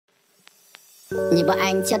Nhìn bọn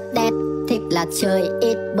anh chất đét, thích là chơi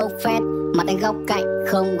ít bốc phét. Mặt anh góc cạnh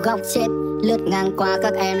không góc chết, lướt ngang qua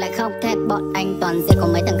các em lại khóc thét. Bọn anh toàn diện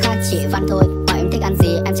còn mấy thằng khác chỉ văn thôi. Hỏi em thích ăn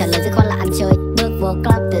gì, em trả lời dứt khoát là ăn chơi. Bước vô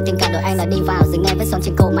club tự tin cả đội anh là đi vào, rồi nghe vết son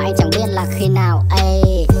trên cổ mà anh chẳng biết là khi nào.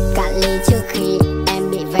 Ây, cạn ly trước khi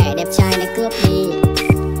em bị vẻ đẹp trai này cướp đi.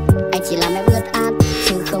 Anh chỉ làm em ướt át,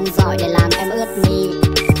 chứ không giỏi để làm em ướt mi.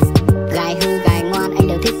 Gái hư gái ngoan anh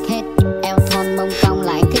đều thích hết, eo thon mông cong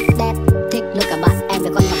là anh thích đét. Thích luôn cả bạn em về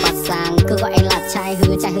con ngọc bạc sáng, cứ gọi anh là trai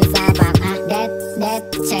hư da vàng. À đét, đét,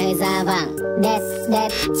 trai hư da vàng. Đét,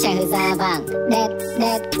 đét, trai hư da vàng. Đét,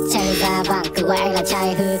 đét, trai hư da vàng, cứ gọi anh là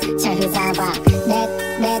trai hư da vàng. Đét,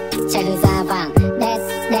 đét, trai hư da vàng. Đét,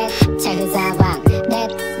 đét, trai hư da vàng. Đét,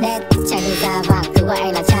 đét, trai hư da vàng, cứ gọi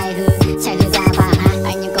anh là trai hư da vàng. À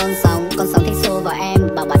anh như con sóng thích xô vào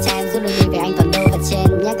em, bảo cha em rút lui đi vì anh toàn đô vật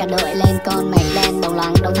trên. Nhắc cả đội lên con mạch đen bóng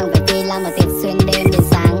loáng, đông thẳng về tuy làm ở tiệc xuyên đêm đến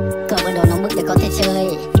sáng. Cờ với đồ nóng bức để có thể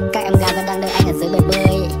chơi, các em gái vẫn đang đợi anh ở dưới bể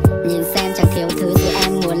bơi. Nhìn xem chẳng thiếu thứ gì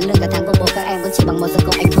em muốn, lương cả tháng của bố các em cũng chỉ bằng một giờ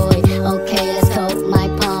của anh thôi. Ok let's go my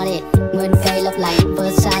party, nguyên cây lấp lánh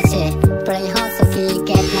Versace, play hot sau khi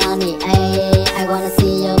get money. Ay, I wanna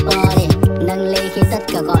see your body. Nâng ly khi tất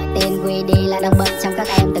cả gọi tên quy đi, lại đang bận trong các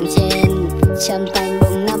em tầng trên. Châm tanh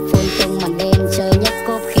bung nắp phun tung màn đêm, chơi nhấp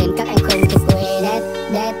cốp khiến các em không thể quên. Đét,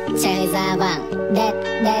 đét, trai hư da vàng. Đét,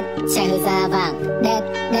 đét, trai hư da vàng. Đét,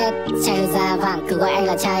 đét, trai hư da vàng, cứ gọi anh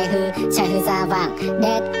là trai hư da vàng.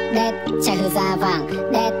 Đét, đét, trai hư da vàng.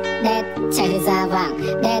 Đét, đét, trai hư da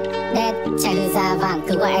vàng. Đét, đét, trai hư da vàng,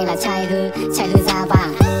 cứ gọi anh là trai hư da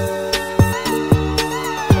vàng.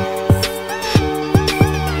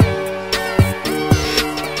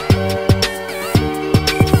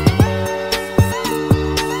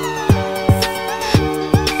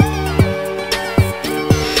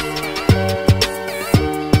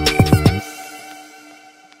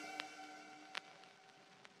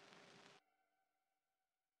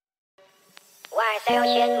 Xeo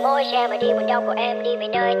trên môi che mà đi buồn đau của em, đi về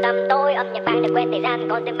nơi tăm tối. Âm nhạc vang để quên thời gian,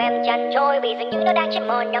 còn tim em chăn trôi vì dường như nó đang chết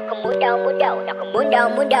mòn. Nó không muốn đâu, nó không muốn đâu.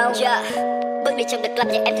 Bước đi trong the club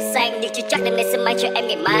nhà em thật xanh, nhưng chưa chắc đêm nay sẽ mai cho em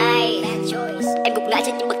ngày mai. Em gục ngã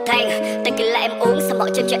trên những bậc thang, tay kia là em uống sao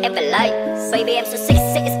mọi chân cho em phải lay. Baby I'm so sick,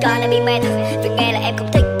 it's gonna be mad. Vì nghe là em không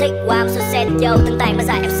thích, wow I'm so sad. Yo, từng tay mà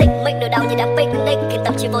dài em xích, mic nửa đau như đang picnic. Khi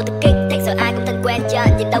tâm trí vô thức kích thích, giờ ai cũng thân quen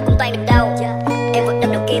chân, nhìn đâu cũng toan niềm đau. Em vẫn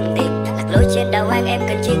đâm đầu kim tìm, lạc lối trên đảo hoang em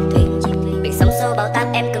cần chiến thuyền. Biển sóng xô bão táp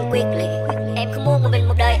em cần quyết liệt. Em không muốn một mình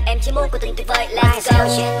một đời, em chỉ muốn cuộc tình tuyệt vời. Let's go.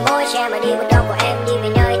 Trên môi che mà đi buồn đau của em, đi về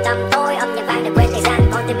nơi tăm tối. Âm nhạc vang để quên thời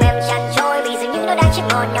gian, con tim em chăn trôi vì dường như nó đang chết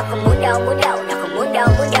mòn. Nó không muốn đâu, nó không muốn đâu.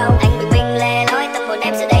 Anh bình minh lẻ loi, tâm hồn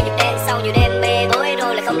em giờ đây nhịp đen sau nhiều đêm bê bối,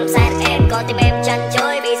 rồi lại không làm sai được em. Con tim em chăn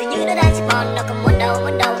trôi vì dường như nó đang chết mòn. Nó không muốn đâu,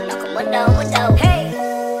 nó không muốn đâu. Hey.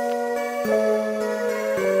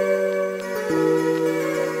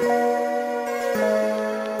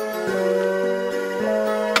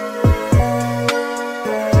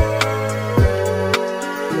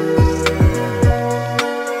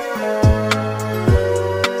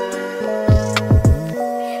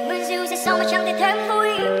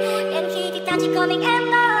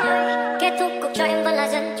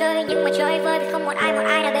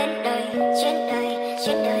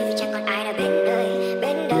 Trên đời vì chẳng còn ai nào bên đời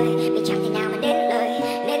vì chẳng thể nào mà nên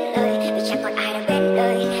lời vì chẳng còn ai nào bên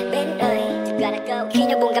đời. Gotta go. Khi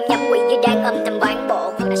nhau buồn gặm nhắm quỷ như đang âm thầm oán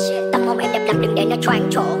bộ, tâm hồn em đập đập đừng để nó choáng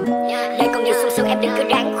trộn. Đời còn nhiều sung sướng em đừng cứ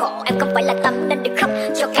ráng khổ, em không phải là tâm nên đừng khóc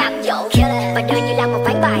cho cám dỗ. Và đời như là một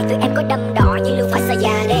ván bài, tụi em có đâm đỏ như lưu phải xa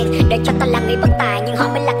già đen. Để cho ta là người bất tài nhưng họ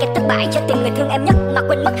mới là kẻ thất bại, cho tìm người thương em nhất mà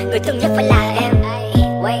quên mất người thương nhất phải là em.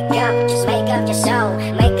 Wake up, just make up your soul,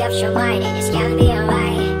 make up your mind and it's gonna be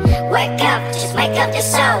alright. Wake up, just make up your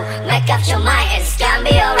soul, make up your mind and it's gonna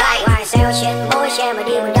be alright. Ngoài xeo trên môi che mà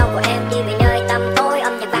đi buồn đau của em, đi về nơi tăm tối.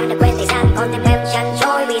 Âm nhạc vang để quên thời gian, con tim em chăn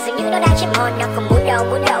trôi vì dường như nó đang chết mòn. Nó không muốn đâu,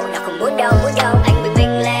 nó không muốn đâu. Anh bình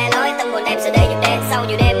minh lẻ loi, tâm hồn em giờ đây nhịp đen sau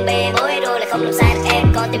nhiều đêm bê bối, rồi lại không làm sai được em.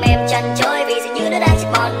 Con tim em chăn trôi vì dường như nó đang chết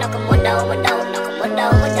mòn. Nó không muốn đâu, nó không muốn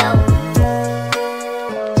đâu.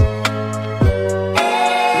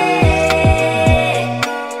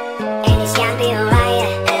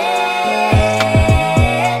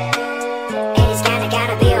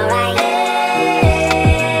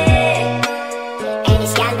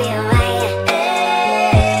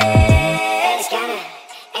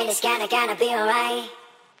 Gonna be alright.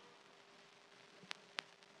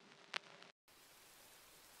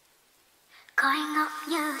 Có anh ngốc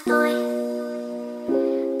như tôi,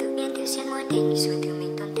 tự nhiên tự xuyên mối tình rồi tự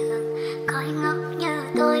mình tổn thương. Có anh ngốc như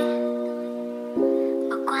tôi,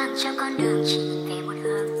 bỏ quang trong con đường chỉ nhìn về một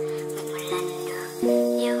hướng. Mình một lần được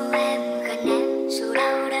yêu em gần em.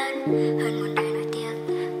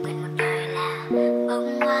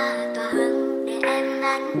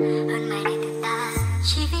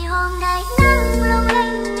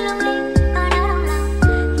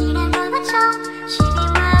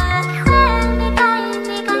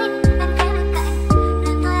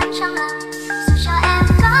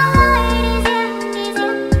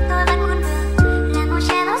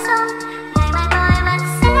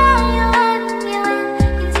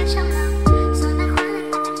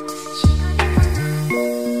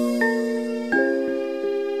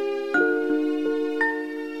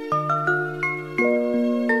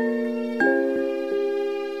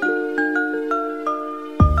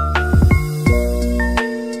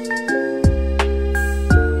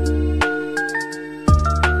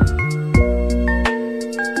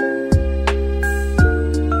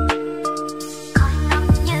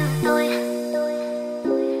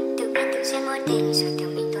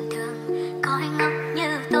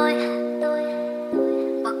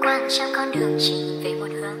 trong con đường chỉ về một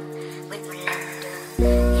hướng, với một lần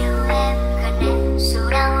đường yêu em gần em dù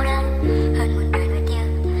đau đớn hơn một đời nổi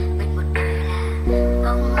tiếng, bên một đời là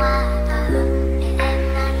bông hoa tỏa hương để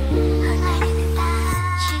em ngăn hơn ngày để người ta.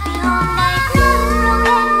 Chỉ vì hôm nay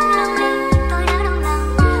nắng lung linh tôi đã đau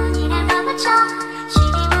lòng nhìn em đôi mắt trong, chỉ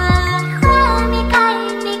vì mưa lướt khóe mi cay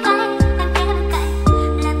em kế bên cạnh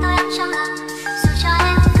làm tôi ấm trong lòng. Dù cho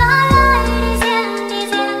em có lối đi riêng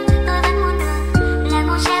tôi vẫn muốn được là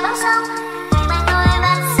một che bão sông. Ngày mai tôi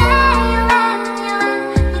vẫn sẽ yêu em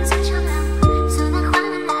nhưng giữ trong lòng dù nắng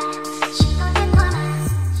khoáng ngăn lại chỉ tôi biết thôi mà.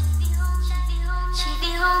 Chỉ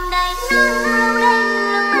vì hôm nay nắng lung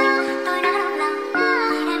linh tôi đã đau lòng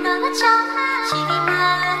nhìn em đôi mắt trong, chỉ vì mưa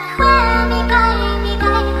lướt khóe mi cay em kế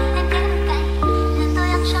bên cạnh làm tôi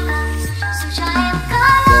ấm trong lòng. Dù cho em có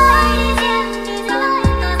lối đi riêng tôi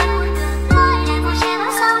vẫn muốn được là một che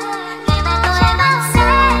bão sông. Ngày mai tôi vẫn sẽ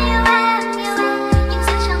yêu em nhưng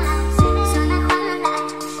giữ trong lòng dù nắng khoáng ngăn lại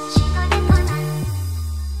chỉ tôi biết thôi mà.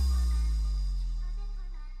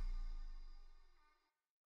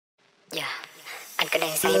 Dạ, anh cứ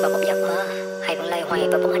đang say vào một giấc mơ, hay vẫn lay hoay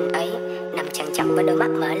với bóng hình ấy, nằm chằn chọc với đôi mắt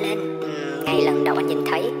mở lên. Ngay lần đầu anh nhìn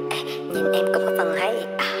thấy, nhìn em cũng có phần hay.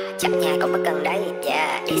 Chắc nhà cũng ở gần đây.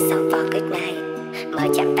 Dạ, đi xong for good night. Mơ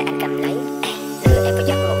chạm tay anh cầm lấy, đưa em vào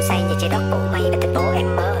giấc ngủ say như trái đất phủ mây bên thành phố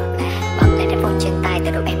em mơ. Bật lên headphone trên tay,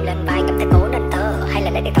 từ đầu em lên vai cầm tay cố nên thơ, hay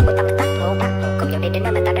là để điện thoại của tâm tắt ngủ. Cùng nhau đi đến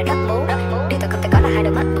nơi mà ta đã rất muốn. Điều tôi không thể có là hai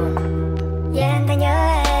đôi mắt buồn. Dạ, anh ta nhớ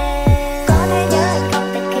em, có thể nhớ anh không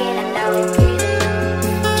từ khi lần đầu.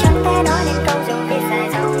 Chẳng thể nói nên câu dù viết dài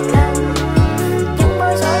dòng lắm, những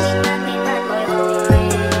bối rối miên man bồi hồi.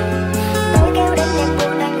 Tôi kêu đến đêm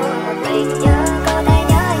buồn anh ngồi một mình nhớ, có thể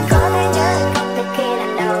nhớ anh không từ khi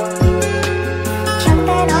lần đầu. Chẳng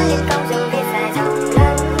thể nói nên câu dù viết dài dòng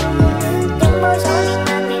lắm, những bối rối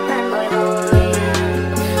miên man bồi hồi.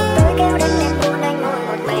 Tôi kêu đến đêm buồn anh ngồi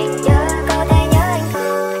một mình nhớ, có thể nhớ anh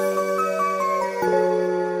không.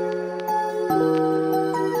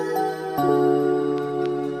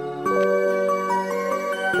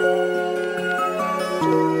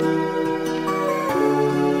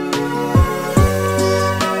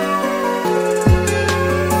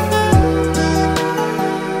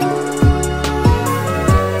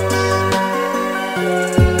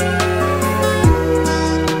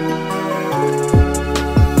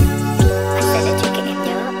 Anh sẽ đến chuyện khi em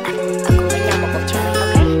nhớ anh ở cùng với nhau một bầu trời,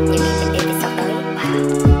 những ngày tình yêu thì sắp tới.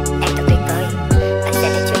 Em thật tuyệt vời. Anh sẽ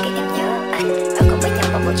đến chuyện khi em nhớ anh ở cùng với nhau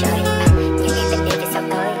một bầu trời, những ngày tình yêu thì sắp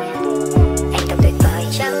tới. Em thật tuyệt vời.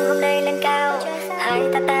 Trăng hôm nay lên cao, hai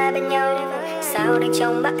ta bên nhau, sao đang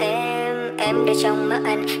trong mắt em để trong mắt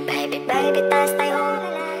anh. Baby ta stay home,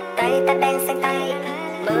 tay ta đang sang tay,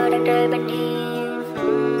 mưa đang rơi bên hiên.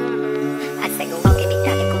 Anh sẽ ngủ ngon khi biết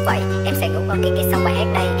rằng em cũng vậy, em sẽ ngủ ngon khi nghe xong bài hát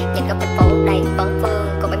này. Nhìn góc thành phố này vẫn vương,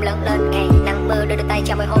 cùng em lớn lên ngày nắng mưa, đưa đôi tay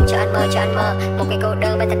trao môi hôn cho anh mơ. Một ngày cô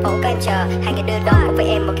đơn bên thành phố có em chờ, hai ngày đưa đón cùng với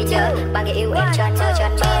em một khi nhớ, ba ngày yêu em cho anh mơ.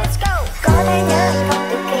 Có thể nhớ anh không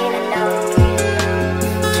từ khi lần đầu,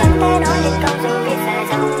 chẳng thể nói nên câu dù viết dài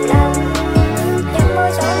dòng lắm, những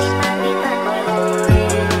bối rối miên man bồi hồi.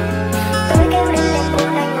 Tôi kêu đến đêm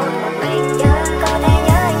buồn anh ngồi một mình nhớ, có thể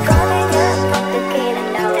nhớ anh không từ khi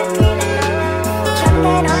lần đầu, chẳng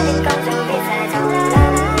thể nói nên câu dù viết dài dòng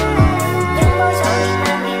lắm, những bối rối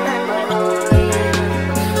miên man bồi hồi.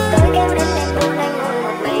 Tôi kêu đến đêm buồn anh ngồi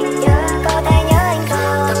một mình nhớ, có thể nhớ anh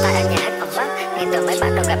không. Tóc tai ở nhà hết phòng mất, nghe từ mấy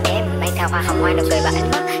bạn đâu gặp em, mang theo hoa hồng hoa nụ cười và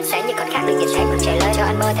ánh mắt sáng như còn khác được nhìn thấy mặt trời lên cho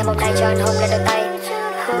anh mơ thêm một tay, cho anh hôn lên đôi tay.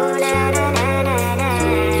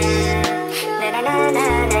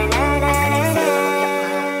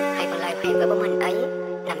 Hay còn lại quen với bóng hình ấy,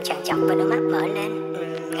 nằm chằn chọc với đôi mắt mở lên.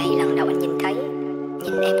 Ngay lần đầu anh nhìn thấy,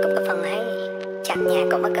 nhìn em cũng có phần hay. Chắc nhà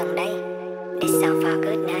cũng ở gần đây. It's so far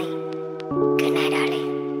good night. Good night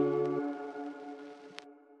darling.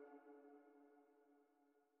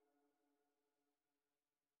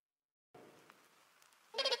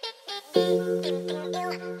 Tìm tình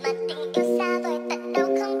yêu mà tình yêu xa vời tận đâu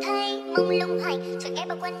không thấy, mông lung hoài rồi em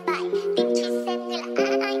bao quân bại, tìm chỉ xem người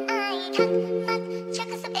là ai thắc mắc chắc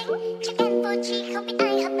có sắp ích, chắc em vô tri không biết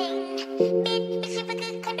ai hợp mình, biết khi vẫn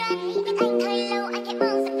cứ khó đoán nghĩ biết anh thời lâu anh hãy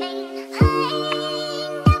mong giật mình. Hãy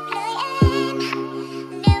đáp lời em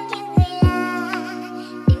nếu như người là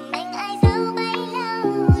tìm anh ai dấu bấy lâu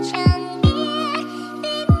chẳng biết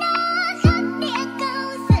tim nó khác địa cầu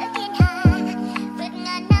giữa thiên hà vượt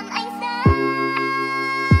ngàn năm anh xa.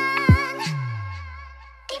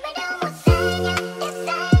 Tìm ở đâu một giây nhé, đẹp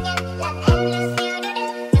dài nhé, làm em lưu siêu đôi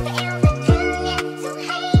đêm, dù phải yêu vẫn thương nhé, dù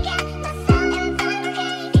hay ghét mà sao em vẫn ok.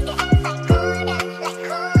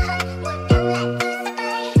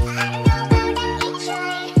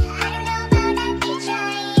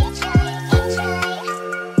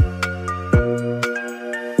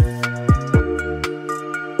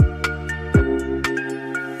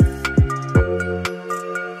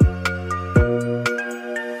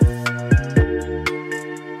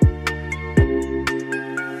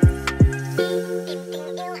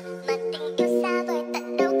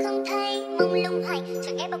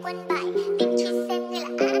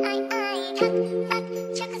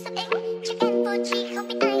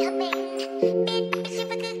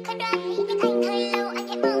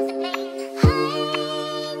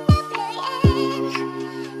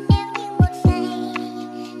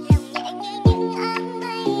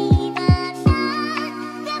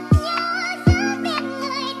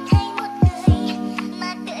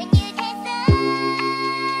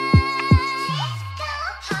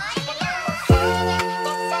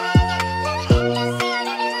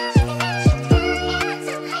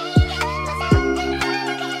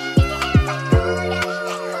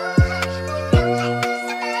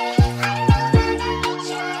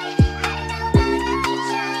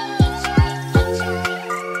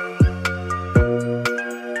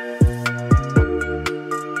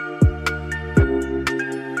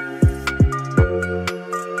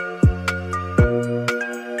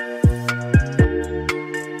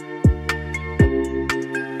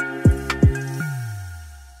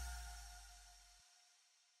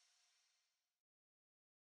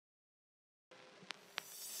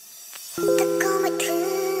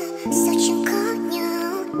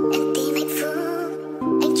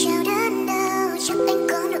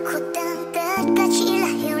 tất cả chỉ là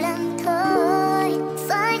hiểu lầm thôi,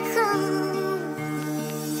 phải không?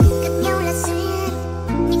 Gặp nhau là duyên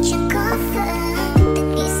nhưng chẳng có phận, tự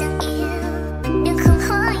nghĩ rằng yêu đừng không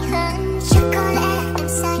hối hận. Chắc có lẽ em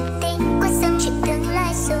sai tính quá sớm chuyện tương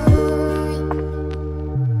lai rồi.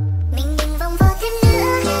 Mình đừng vòng vo thêm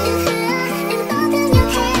nữa, đừng hứa, đừng tỏ thương nhau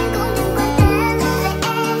thêm, cũng đừng quan tâm về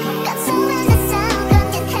em. Cảm xúc ra ra sao,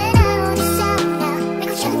 cảm nhận thế nào thì sao nào, mình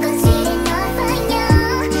cũng chẳng còn gì để nói với nhau.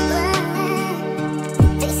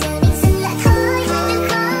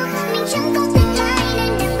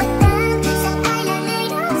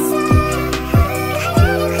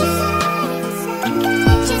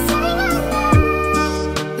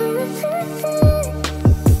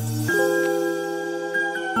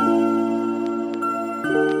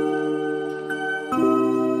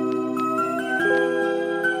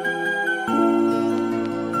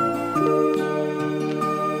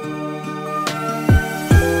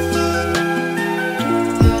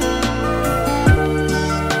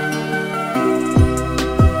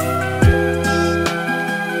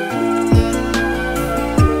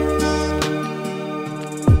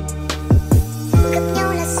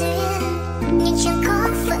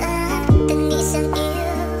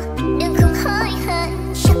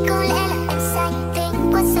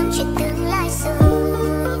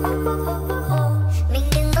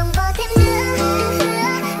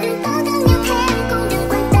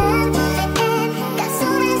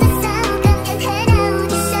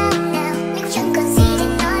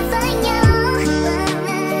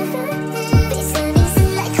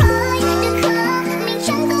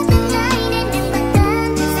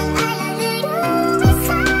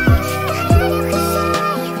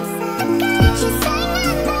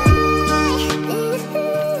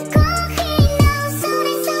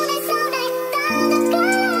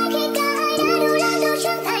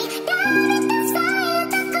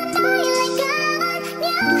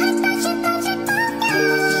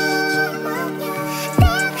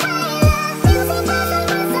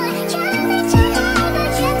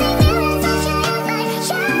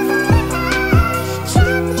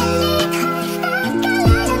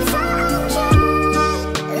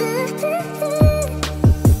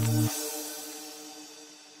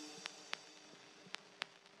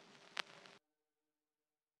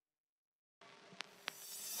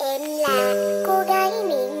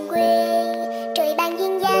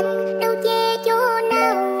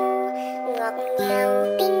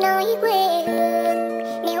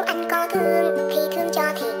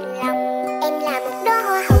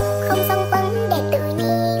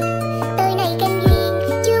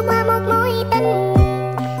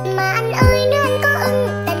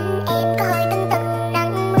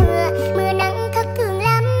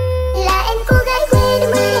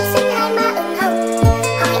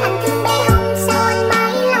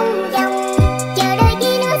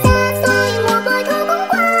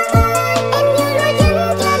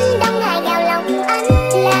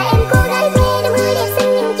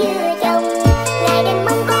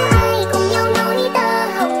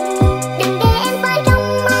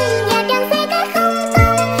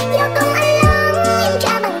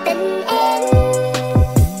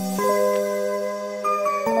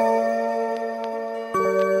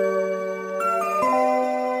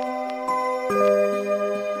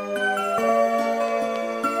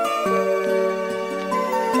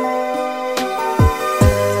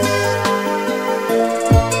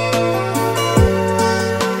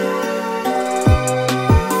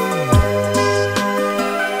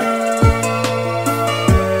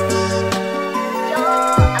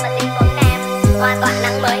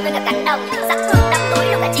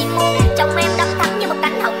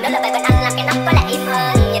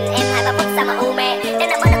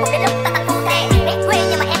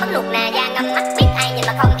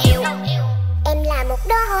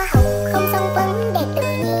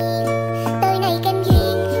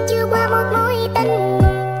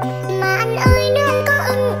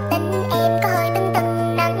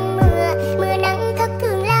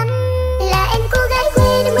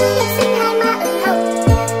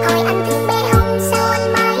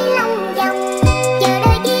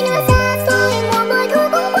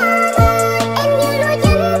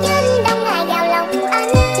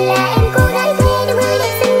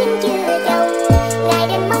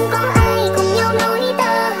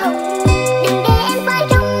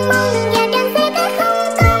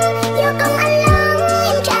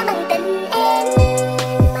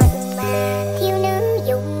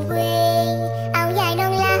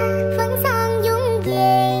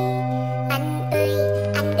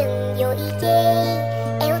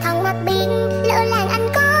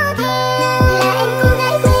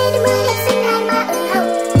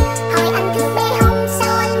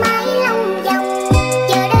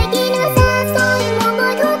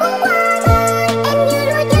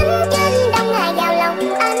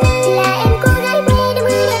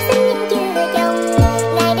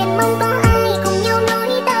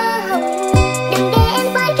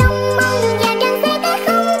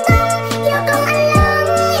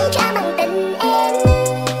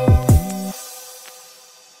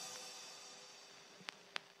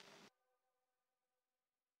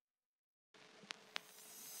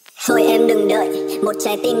 Thôi em đừng đợi, một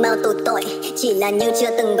trái tim bao tù tội. Chỉ là như chưa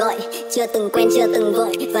từng gọi, chưa từng quen, chưa từng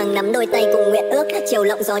vội. Vàng nắm đôi tay cùng nguyện ước, chiều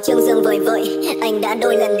lộng gió trương dương vời vợi. Anh đã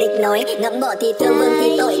đôi lần định nói, ngẫm bỏ thì thương vương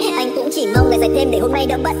thì tội. Anh cũng chỉ mong ngày dài thêm để hôm nay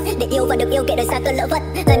đỡ bận, để yêu và được yêu kệ đời xa cơn lỡ vận.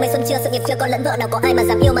 20 xuân chưa, sự nghiệp chưa, con lẫn vợ. Nào có ai mà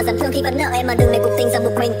dám yêu mà dám thương khi vẫn nợ em. Mà đừng để cuộc tình ra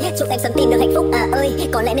một mình, chúc em sớm tìm được hạnh phúc. À ơi,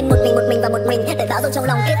 có lẽ nên một mình và một mình, để bão dồn trong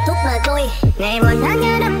lòng kết thúc mà thôi. Ngày buồn tháng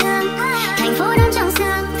nhớ năm thương, thành phố đêm trong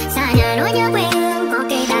sương, xa nhà nỗi nhớ quê hương. Có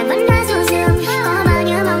cây đàn vẫn đã du dương, có bao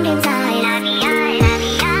nhiêu mong đêm dài. Là vì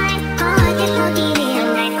ai, có ai kết thúc kỷ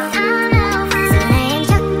niệm ngày phong áo nào phai. Giờ này anh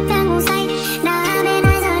chắc đang ngủ say, đã bên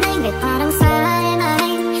ai giờ đây người ta đang xa em mà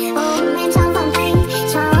anh. Ôm em trong vòng tay,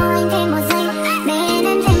 cho anh thêm một giây, bên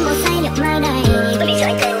em thêm một giây được mai này. Tôi đi cho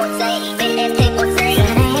anh thêm một giây, bên em thêm một giây. Giờ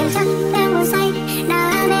này anh chắc đang ngủ say,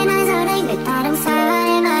 đã bên ai giờ đây người ta đang xa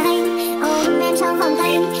em mà anh. Ôm em trong vòng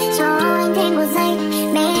tay, cho anh thêm một giây,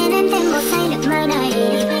 bên em thêm một giây được mai này.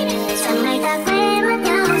 Chẳng ngày ta quên mất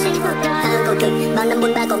nhau trên cuộc đời. Cầu thực, bao năm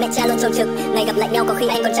buôn ba có mẹ cha luôn trông trực. Ngày gặp lại nhau có khi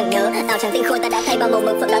anh còn chẳng nhớ. Áo trắng tinh khôi ta đã thay bao màu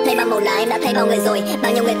mực, Phượng đã thay bao màu lá. Em đã thay bao người rồi,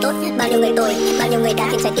 bao nhiêu người tốt, bao nhiêu người tồi, bao nhiêu người đã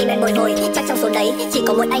khiến trái tim em bồi hồi. Chắc trong số đấy chỉ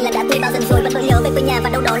có một anh là đã quên bao dần rồi. Vẫn nỗi nhớ về quê nhà và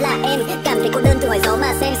đâu đó là em. Cảm thấy cô đơn thử hỏi gió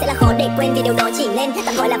mà xem sẽ là khó để quên, vì điều đó chỉ nên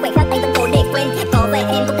tạm gọi là khoảnh khắc anh vẫn cố để quên. Có vẻ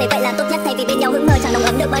em cũng thấy vậy là tốt nhất, thay vì bên nhau hững hờ chẳng nồng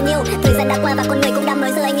ấm được bao nhiêu. Thời gian đã qua và con người cũng đã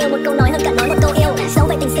nói giờ anh yêu một câu nói hơn cả nói một câu yêu. Dẫu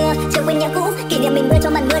vậy tình xưa chưa quên nhớ cũ, kỷ niệm mình mưa cho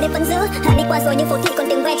màn mưa đêm vẫn giữ. Hạ đi qua rồi nhưng phố thị còn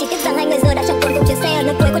tiếng ve, chỉ tiếc rằng hai người giờ đã chẳng còn cùng chuyến xe ở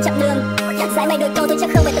nơi cuối của chặng đường. Dãi bay đôi câu tôi chắc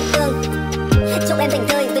không phải tận tương. Chúc em thành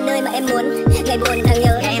thơi về nơi mà em muốn. Ngày buồn tháng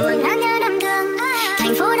nhớ, ngày buồn tháng nhớ năm thương,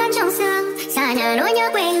 thành phố đêm trong sương, xa nhà nỗi nhớ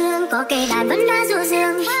quê hương. Có cây đàn vẫn đã du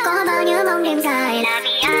dương, có bao nhiêu mong đêm dài. Là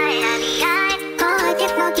vì ai, có ai tiếp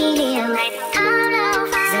bao kỷ niệm ngày phong áo nào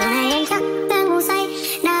phai. Giờ này anh chắc đang ngủ say,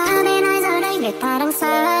 đã bên ai giờ đây người ta đang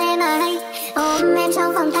xa em mà anh. Ôm em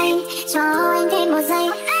trong vòng tay, cho anh thêm một giây,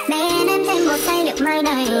 bên em thêm một giây được mai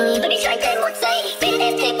này. tôi đi cho anh thêm một giây, bên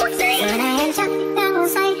em thêm một giây. Giờ này anh chắc đang ngủ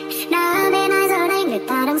say, đã bên ai giờ đây người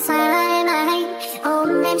ta đang xa em mà anh.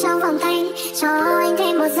 Ôm em trong vòng tay, cho anh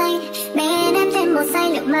thêm một giây, bên em thêm một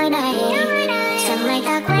giây được mai này. Chẳng ngày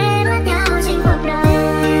ta quên mất nhau trên cuộc đời.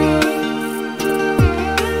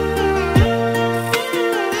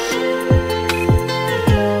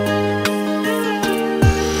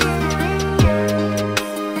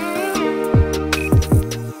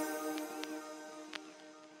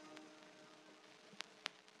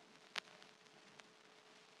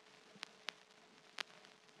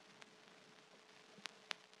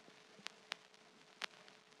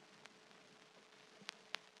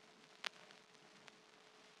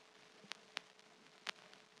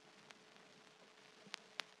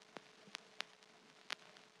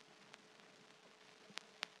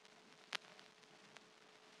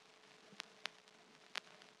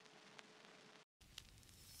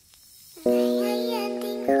 Ngày ấy em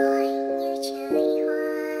tinh khôi như trời hoa,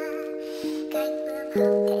 cánh bướm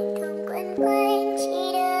không thể thùng quấn quanh chỉ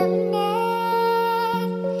đậm nét.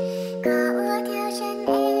 Có ùa theo chân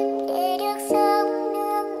em để được sống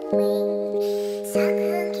nước mình, sắc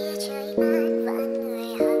hương kia trời ban vạn người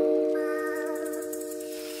hâm mộ.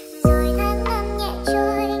 Rồi tháng năm nhẹ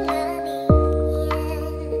trôi ngỡ bình yên,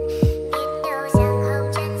 biết đâu rằng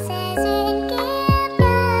hồng trần sẽ duyên kiếp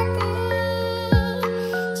đã tình.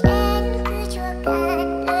 Trên cứ chua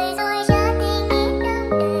cạn lời rồi cho tình ý đong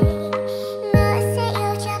đầy, mơ sẽ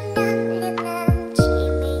yêu trăm năm liếc ngang chỉ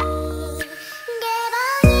mình. Để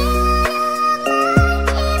bao nhiêu nước mắt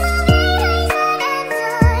chỉ mong đây hay giờ em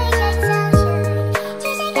rồi trách sao trời, chỉ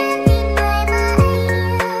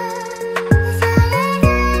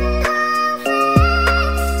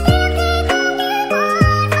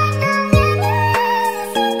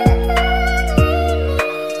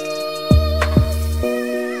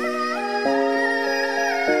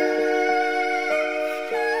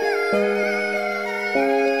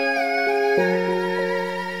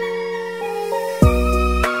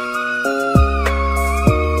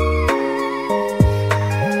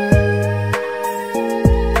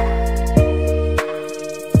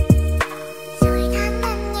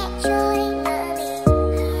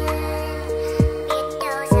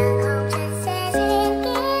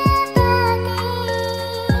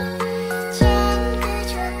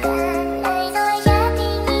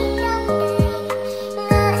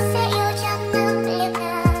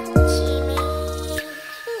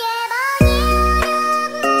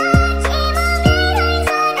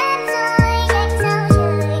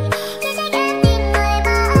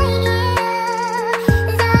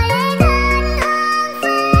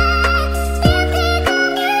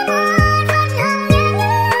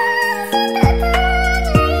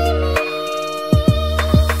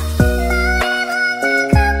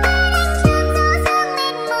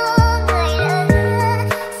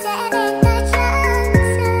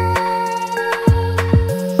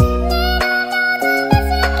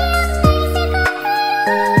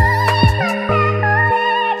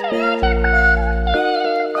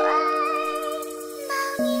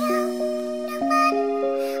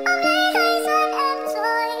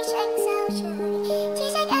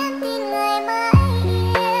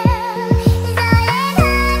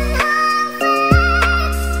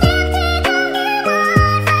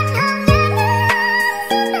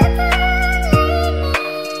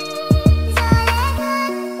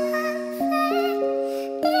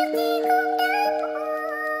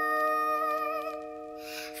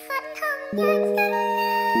anh không nhớ nhớ.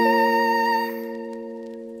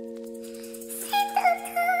 Sẽ tự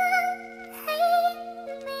thương hay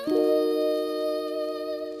mình.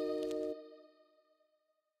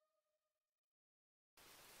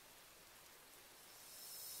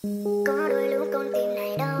 Có đôi lúc con tim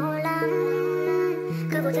này đau lắm,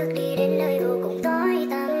 cứ vô thức đi đến nơi vô cùng tối.